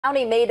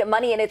County made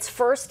money in its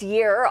first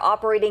year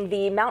operating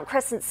the Mount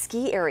Crescent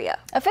Ski Area.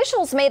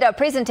 Officials made a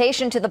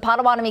presentation to the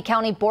Pottawattamie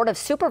County Board of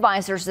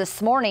Supervisors this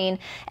morning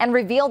and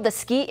revealed the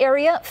ski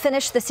area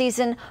finished the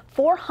season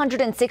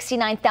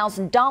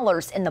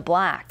 $469,000 in the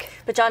black.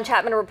 But John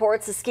Chapman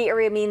reports the ski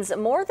area means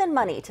more than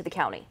money to the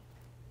county.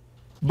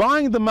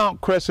 Buying the Mount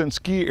Crescent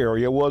Ski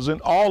Area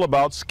wasn't all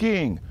about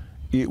skiing.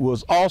 It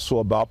was also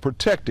about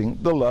protecting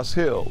the Loess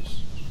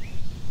Hills.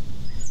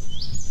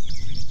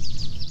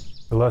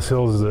 The Loess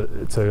Hills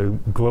it's a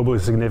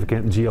globally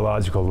significant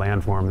geological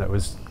landform that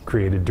was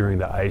created during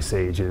the ice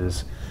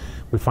ages.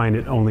 We find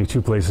it only two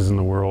places in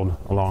the world,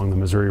 along the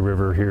Missouri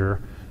River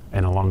here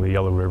and along the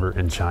Yellow River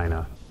in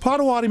China.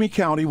 Pottawattamie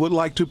County would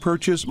like to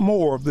purchase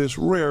more of this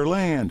rare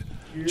land.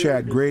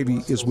 Chad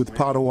Gravy is with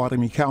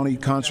Pottawattamie County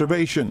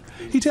Conservation.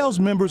 He tells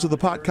members of the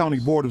Pot County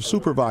Board of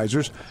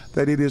Supervisors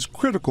that it is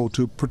critical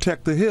to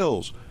protect the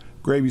hills.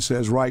 Gravy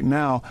says right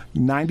now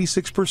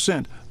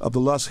 96% of the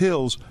Loess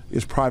Hills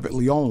is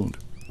privately owned.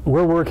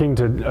 We're working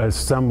to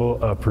assemble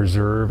a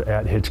preserve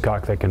at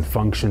Hitchcock that can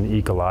function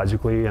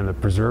ecologically, and the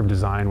preserve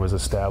design was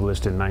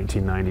established in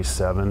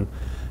 1997,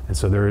 and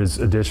so there is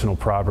additional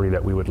property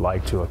that we would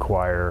like to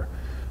acquire.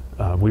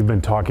 We've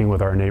been talking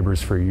with our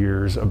neighbors for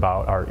years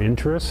about our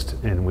interest,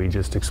 and we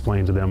just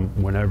explained to them,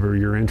 whenever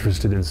you're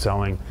interested in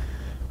selling,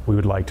 we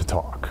would like to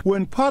talk.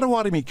 When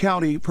Pottawattamie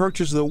County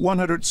purchased the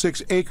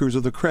 106 acres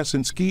of the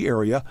Crescent Ski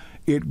Area,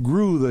 it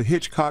grew the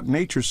Hitchcock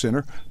Nature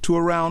Center to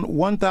around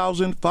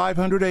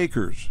 1,500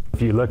 acres.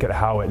 If you look at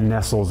how it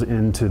nestles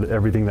into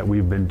everything that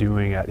we've been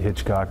doing at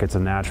Hitchcock, it's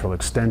a natural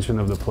extension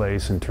of the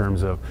place in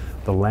terms of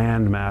the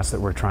land mass that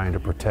we're trying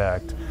to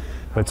protect.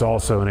 But it's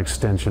also an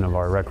extension of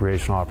our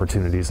recreational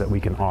opportunities that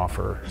we can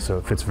offer, so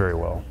it fits very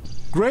well.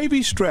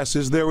 Gravy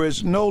stresses there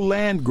is no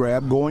land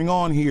grab going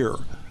on here.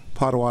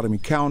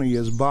 Pottawattamie County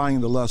is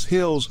buying the Loess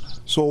Hills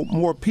so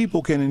more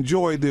people can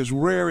enjoy this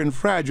rare and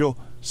fragile,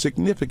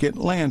 significant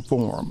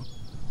landform.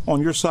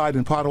 On your side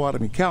in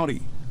Pottawattamie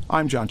County,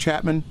 I'm John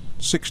Chapman,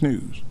 6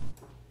 News.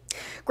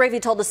 Gravy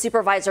told the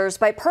supervisors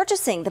by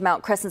purchasing the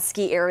Mount Crescent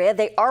Ski Area,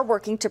 they are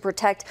working to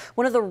protect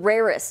one of the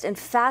rarest and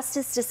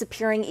fastest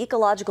disappearing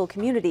ecological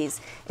communities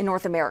in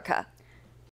North America.